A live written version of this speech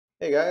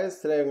Hey guys,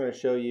 today I'm going to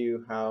show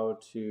you how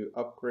to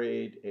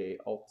upgrade a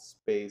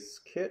Altspace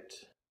kit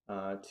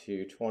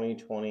to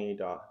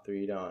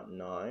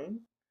 2020.3.9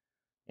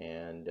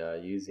 and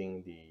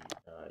using the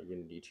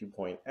Unity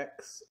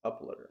 2.x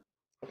uploader.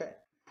 Okay,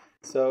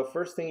 so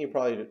first thing you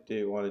probably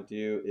want to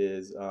do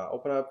is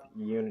open up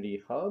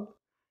Unity Hub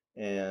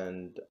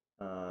and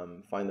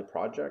find the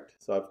project.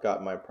 So I've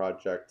got my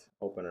project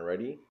open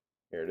already.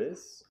 Here it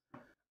is.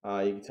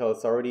 You can tell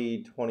it's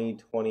already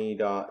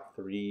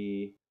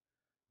 2020.3.9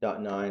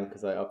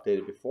 because I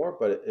updated before,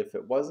 but if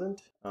it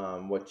wasn't,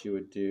 what you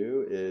would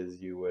do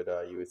is you would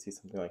see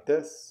something like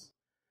this,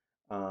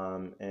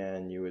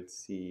 and you would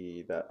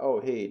see that, oh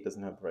hey, it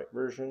doesn't have the right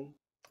version.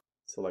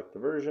 Select the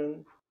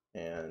version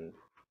and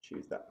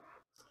choose that.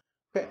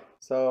 Okay,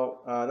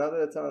 so now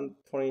that it's on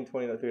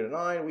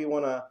 2020.3.9, we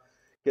want to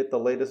get the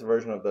latest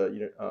version of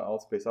the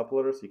Altspace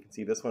uploader. So you can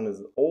see this one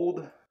is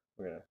old.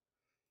 We're gonna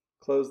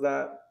close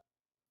that,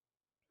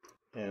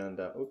 and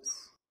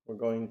oops. We're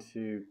going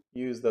to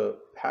use the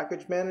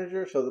package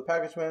manager. So the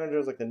package manager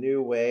is like the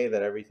new way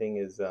that everything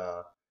is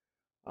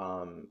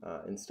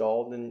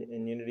installed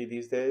in Unity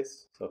these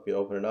days. So if you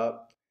open it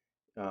up,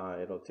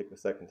 it'll take a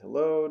second to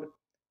load.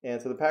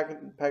 And so the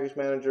package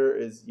manager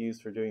is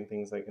used for doing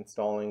things like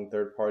installing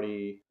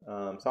third-party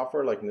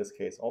software, like in this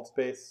case,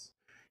 Altspace.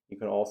 You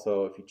can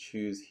also, if you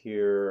choose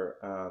here,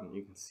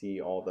 you can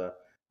see all the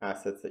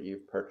assets that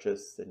you've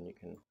purchased, and you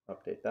can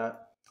update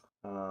that.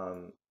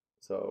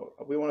 So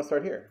we want to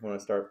start here. We want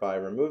to start by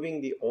removing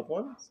the old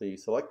one. So you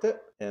select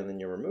it and then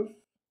you remove.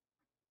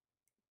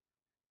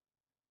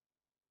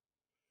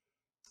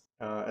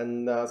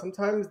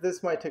 Sometimes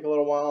this might take a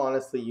little while.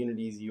 Honestly,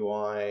 Unity's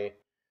UI,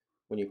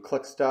 when you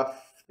click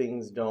stuff,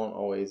 things don't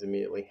always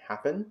immediately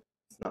happen.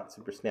 It's not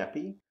super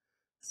snappy.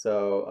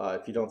 So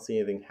if you don't see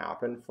anything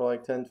happen for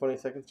like 10, 20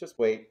 seconds, just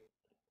wait.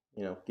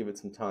 Give it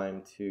some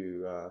time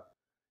to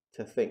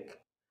think.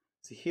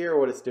 So here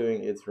what it's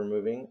doing is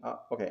removing.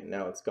 Okay,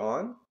 now it's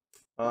gone.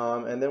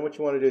 And then what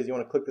you want to do is you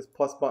want to click this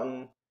plus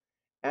button,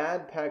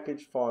 add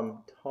package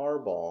from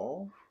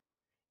tarball,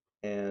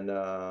 and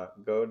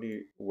go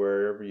to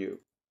wherever you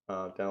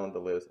download the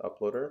latest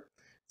uploader.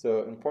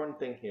 So important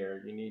thing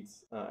here, you need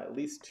at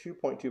least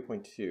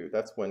 2.2.2.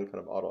 That's when kind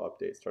of auto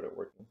updates started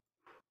working.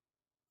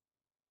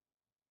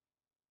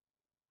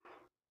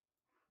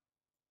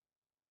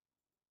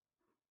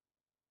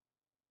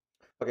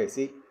 Okay,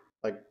 see,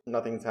 like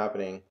nothing's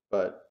happening,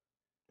 but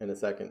in a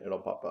second it'll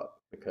pop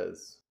up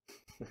because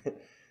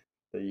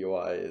the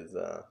UI is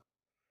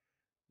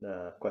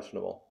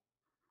questionable.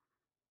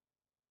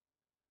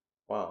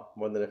 Wow,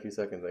 more than a few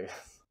seconds, I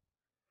guess.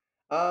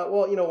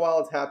 Well, while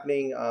it's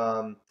happening,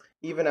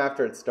 even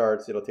after it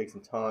starts, it'll take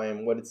some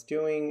time. What it's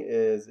doing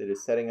is it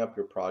is setting up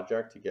your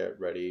project to get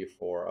ready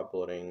for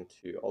uploading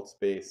to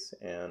Altspace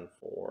and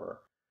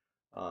for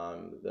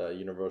the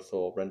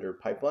Universal Render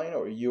Pipeline,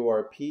 or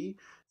URP.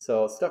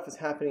 So stuff is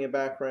happening in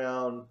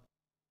background.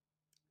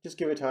 Just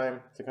give it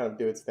time to kind of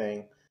do its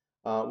thing.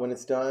 When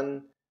it's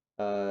done,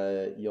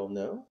 you'll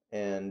know,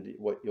 and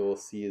what you'll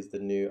see is the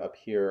new, up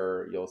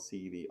here, you'll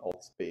see the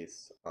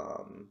Altspace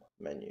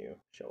menu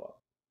show up.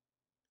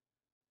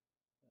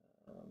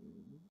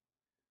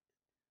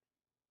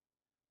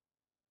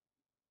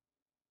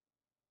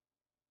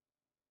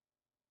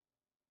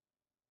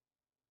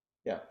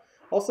 Yeah.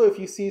 Also, if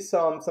you see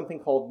something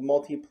called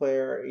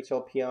multiplayer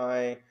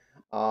HLPI,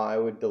 I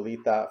would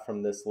delete that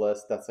from this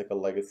list. That's like a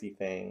legacy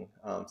thing.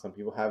 Some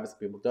people have it, some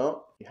people don't.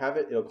 If you have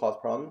it, it'll cause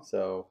problems,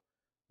 so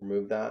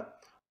remove that.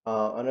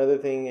 Another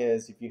thing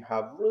is if you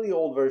have really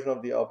old version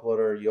of the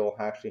uploader, you'll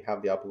actually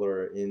have the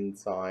uploader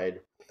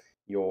inside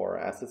your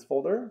assets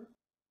folder.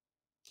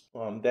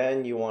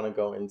 Then you want to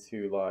go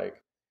into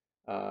like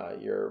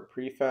your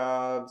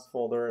prefabs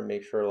folder and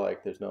make sure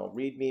like there's no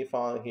readme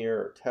file here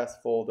or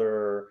test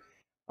folder,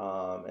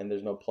 and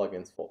there's no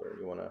plugins folder.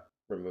 You want to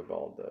remove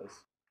all of those.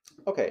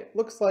 Okay,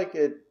 looks like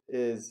it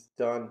is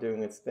done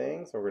doing its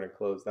thing, so we're going to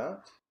close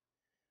that.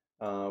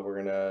 We're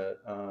going to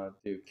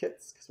do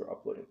kits because we're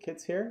uploading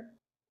kits here.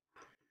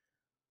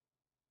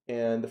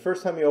 And the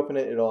first time you open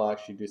it, it'll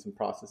actually do some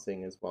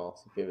processing as well,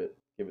 so give it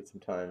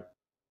some time.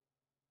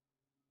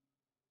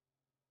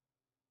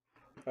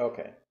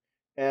 Okay.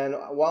 And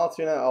while it's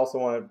doing that, I also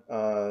want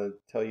to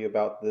tell you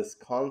about this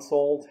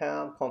console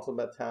tab. Console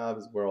tab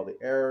is where all the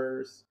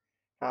errors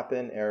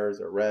happen.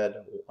 Errors are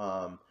red.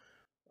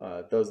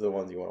 Those are the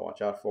ones you want to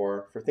watch out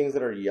for. For things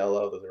that are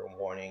yellow, those are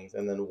warnings,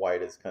 and then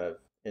white is kind of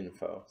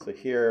info. So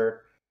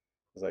here,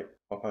 there's like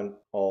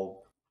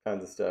all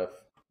kinds of stuff.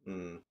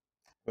 Who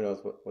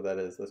knows what that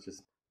is? Let's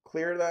just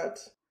clear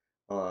that.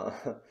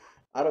 Out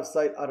of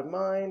sight, out of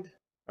mind.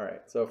 All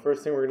right, so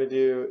first thing we're going to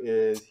do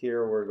is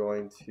here we're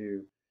going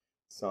to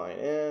sign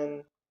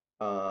in.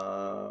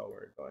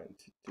 We're going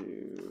to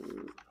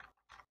do,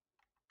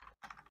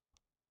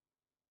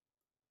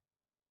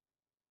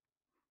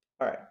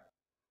 all right.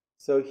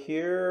 So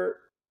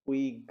here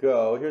we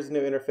go. Here's a new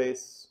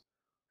interface.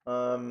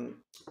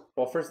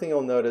 Well, first thing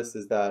you'll notice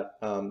is that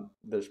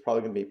there's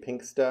probably going to be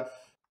pink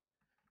stuff.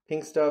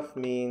 Pink stuff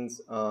means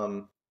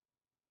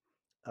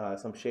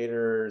some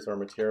shaders or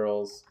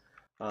materials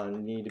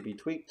need to be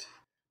tweaked.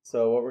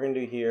 So what we're going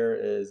to do here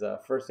is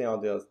first thing I'll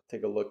do is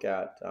take a look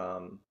at,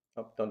 oh,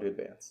 don't do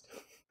advanced.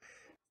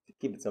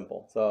 Keep it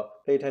simple. So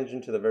pay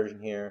attention to the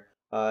version here.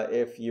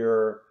 If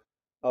your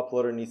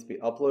uploader needs to be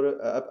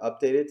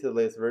updated to the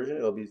latest version,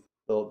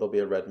 there'll be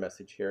a red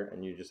message here,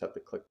 and you just have to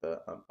click the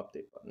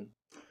update button.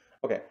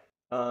 Okay.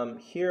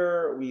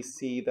 Here we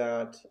see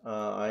that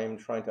I'm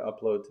trying to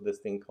upload to this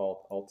thing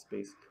called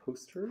Altspace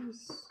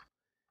coasters.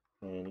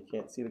 And you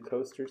can't see the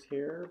coasters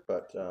here,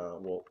 but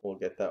we'll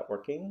get that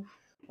working.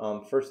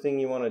 First thing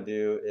you want to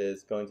do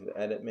is go into the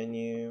edit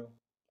menu,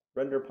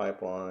 render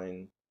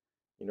pipeline,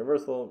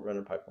 universal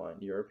render pipeline,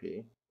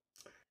 URP,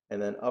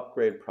 and then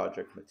upgrade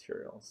project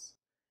materials.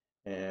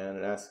 And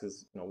it asks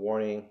us,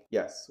 warning.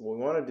 Yes, what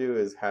we want to do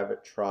is have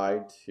it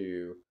try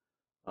to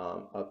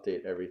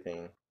update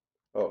everything.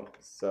 Oh,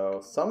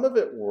 so some of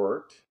it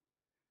worked.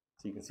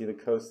 So you can see the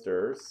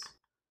coasters.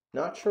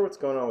 Not sure what's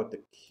going on with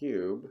the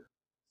cube.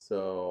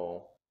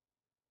 So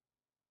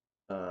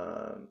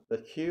the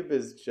cube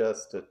is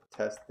just a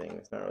test thing.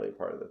 It's not really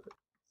part of the thing.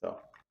 So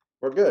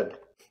we're good.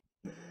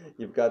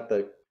 You've got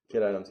the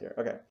kit items here.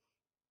 Okay.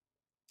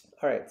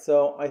 All right.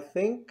 So I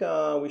think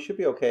we should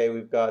be okay.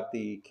 We've got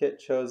the kit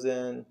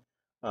chosen.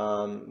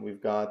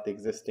 We've got the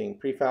existing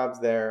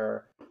prefabs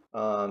there.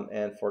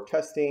 And for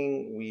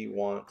testing, we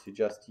want to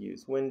just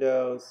use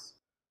Windows.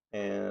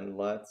 And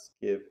let's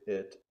give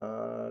it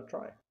a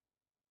try.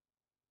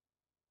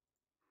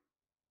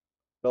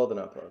 Build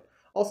and upload.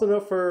 Also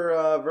note for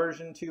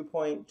version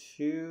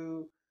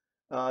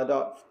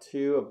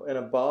 2.2.2 and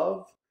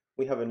above,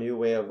 we have a new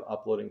way of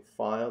uploading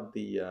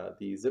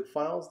the zip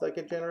files that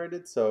get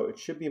generated, so it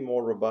should be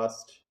more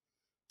robust.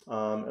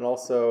 And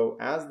also,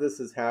 as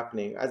this is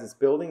happening, as it's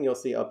building, you'll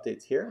see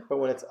updates here, but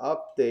when it's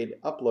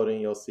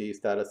uploading, you'll see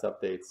status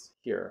updates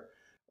here.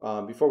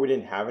 Before we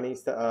didn't have any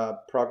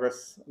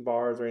progress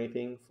bars or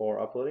anything for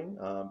uploading,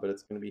 but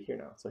it's going to be here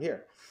now. So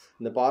here,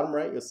 in the bottom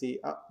right, you'll see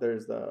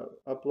there's the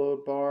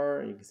upload bar,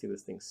 and you can see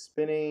this thing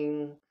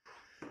spinning.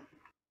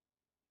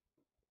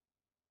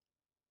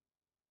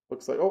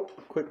 Looks like, oh,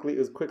 it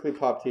was quickly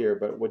popped here,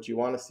 but what you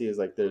want to see is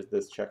like there's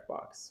this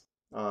checkbox.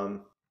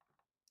 And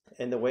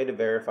the way to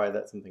verify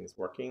that something is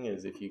working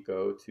is if you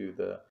go to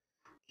the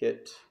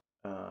kit,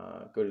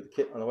 on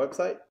the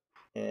website,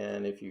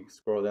 and if you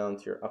scroll down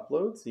to your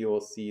uploads, you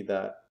will see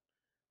that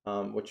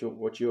what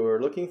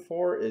you're looking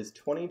for is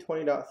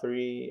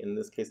 2020.3. In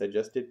this case, I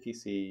just did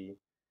PC,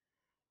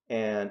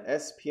 and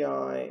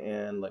SPI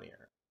and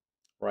linear,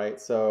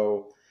 right?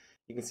 So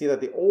you can see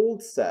that the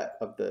old set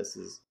of this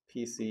is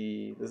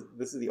PC.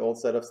 This is the old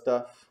set of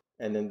stuff,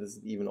 and then this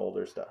is even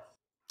older stuff.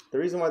 The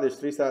reason why there's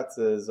three sets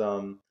is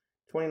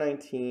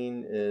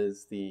 2019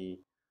 is the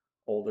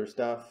older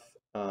stuff.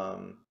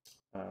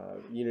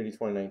 Unity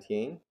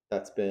 2019.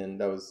 That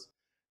was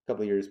a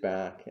couple of years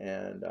back,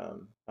 and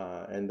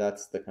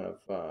that's the kind of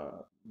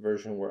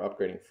version we're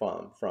upgrading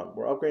from.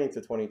 We're upgrading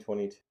to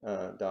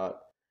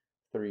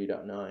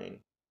 2020.3.9.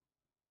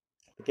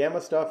 The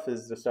Gamma stuff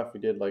is the stuff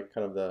we did like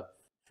kind of the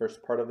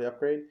first part of the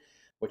upgrade.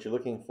 What you're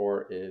looking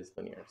for is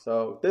linear.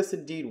 So this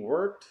indeed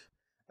worked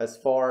as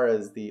far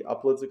as the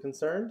uploads are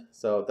concerned.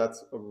 So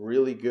that's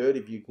really good.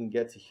 If you can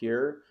get to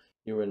here,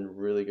 you're in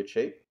really good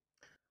shape.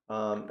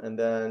 And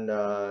then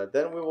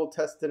we will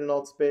test it in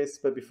Altspace.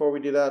 But before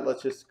we do that,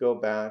 let's just go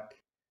back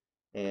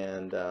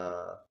and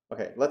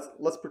okay,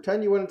 let's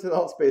pretend you went into the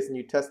Altspace and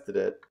you tested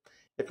it.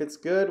 If it's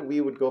good, we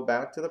would go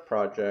back to the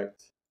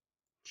project,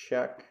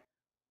 check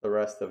the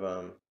rest of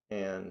them,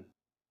 and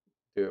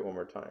do it one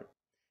more time.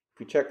 If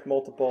you check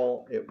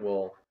multiple, it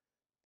will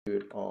do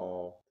it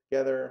all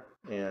together,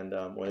 and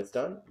when it's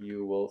done,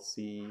 you will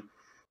see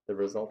the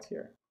results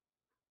here.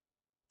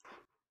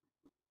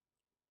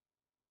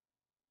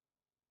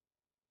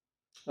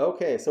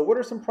 Okay, so what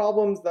are some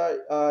problems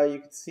that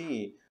you could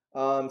see?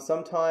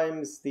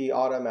 Sometimes the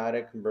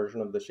automatic conversion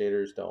of the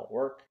shaders don't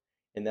work.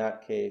 In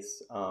that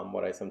case,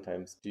 what I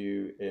sometimes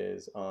do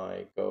is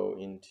I go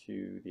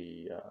into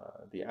the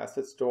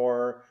asset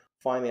store,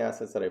 find the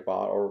assets that I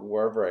bought or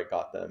wherever I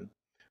got them,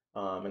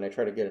 and I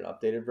try to get an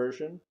updated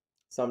version.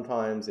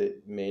 Sometimes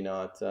it may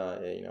not,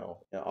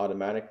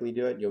 automatically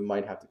do it. You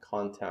might have to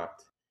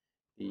contact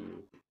the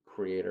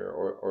creator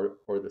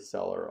or the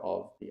seller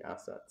of the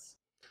assets.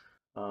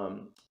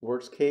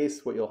 Worst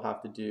case, what you'll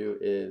have to do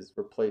is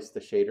replace the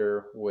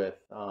shader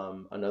with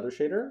another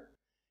shader.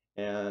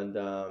 And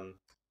I'm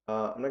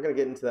not going to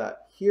get into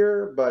that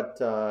here, but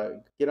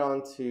get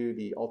onto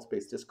the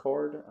Altspace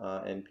Discord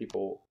and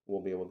people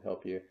will be able to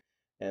help you.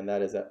 And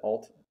that is at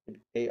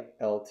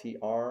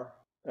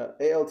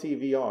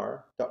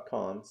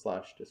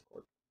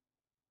altvr.com/discord.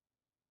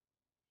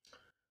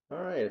 All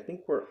right, I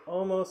think we're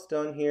almost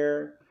done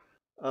here.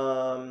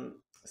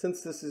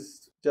 Since this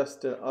is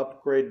just an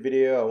upgrade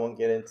video, I won't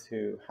get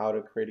into how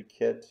to create a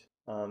kit.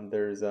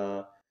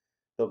 There'll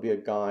be a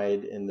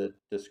guide in the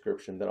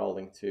description that I'll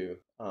link to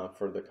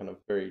for the kind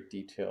of very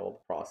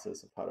detailed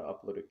process of how to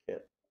upload a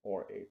kit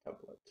or a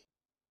template.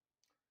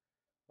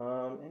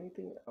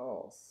 Anything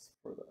else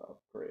for the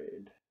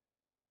upgrade?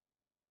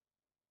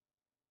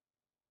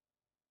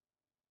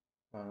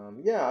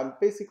 Yeah,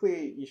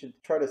 basically you should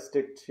try to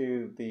stick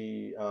to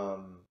the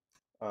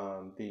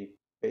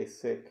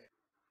basic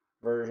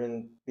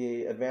version.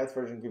 The advanced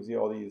version gives you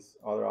all these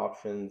other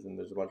options, and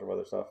there's a bunch of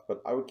other stuff.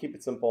 But I would keep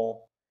it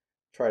simple.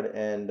 Try to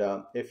end.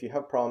 If you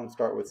have problems,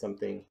 start with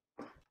something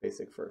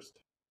basic first.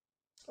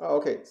 Oh,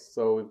 okay,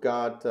 so we've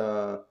got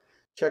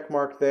check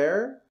mark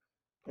there.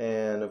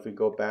 And if we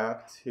go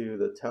back to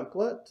the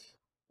template,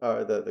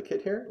 the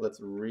kit here, let's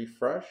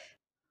refresh.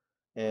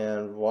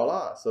 And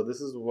voila. So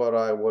this is what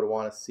I would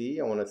want to see.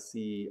 I want to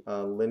see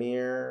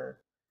linear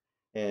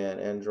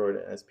and Android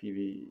and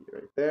SPV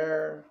right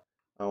there.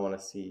 I want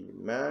to see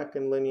Mac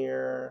and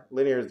linear.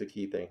 Linear is the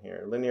key thing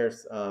here. Linear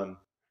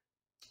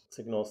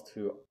signals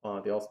to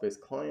the Altspace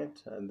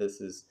client, and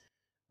this is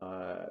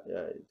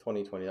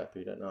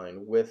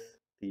 2020.3.9 with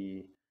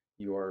the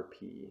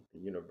URP, the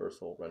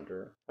Universal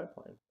Render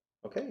Pipeline.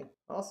 Okay,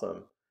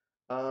 awesome.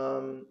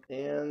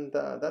 And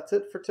that's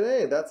it for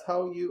today. That's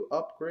how you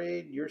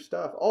upgrade your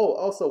stuff. Oh,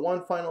 also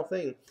one final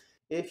thing.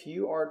 If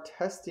you are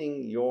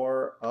testing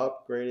your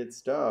upgraded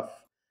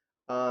stuff,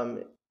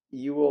 um,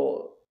 you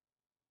will,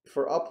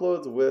 for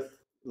uploads with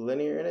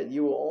linear in it,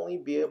 you will only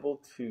be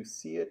able to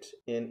see it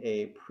in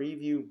a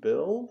preview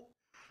build.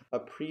 A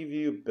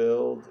preview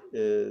build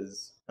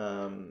is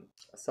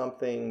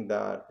something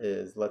that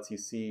lets you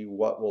see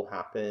what will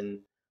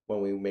happen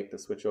when we make the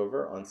switch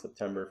over on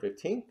September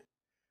 15th.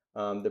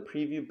 The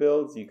preview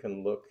builds you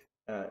can look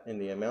at in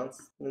the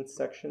announcements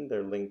section.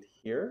 They're linked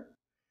here,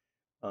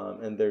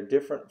 and they're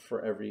different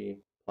for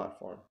every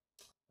platform.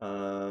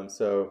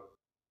 So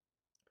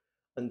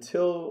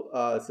until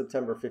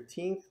September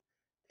 15th,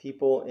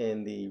 people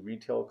in the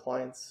retail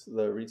clients,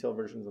 the retail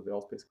versions of the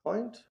Altspace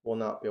client, will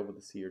not be able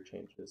to see your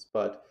changes.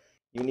 But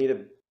you need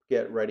to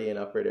get ready and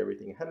upgrade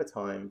everything ahead of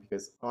time,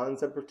 because on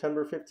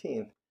September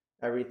 15th,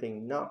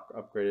 everything not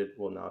upgraded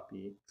will not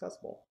be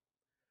accessible.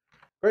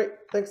 Great,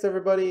 thanks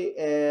everybody,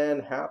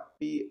 and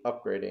happy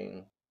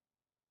upgrading.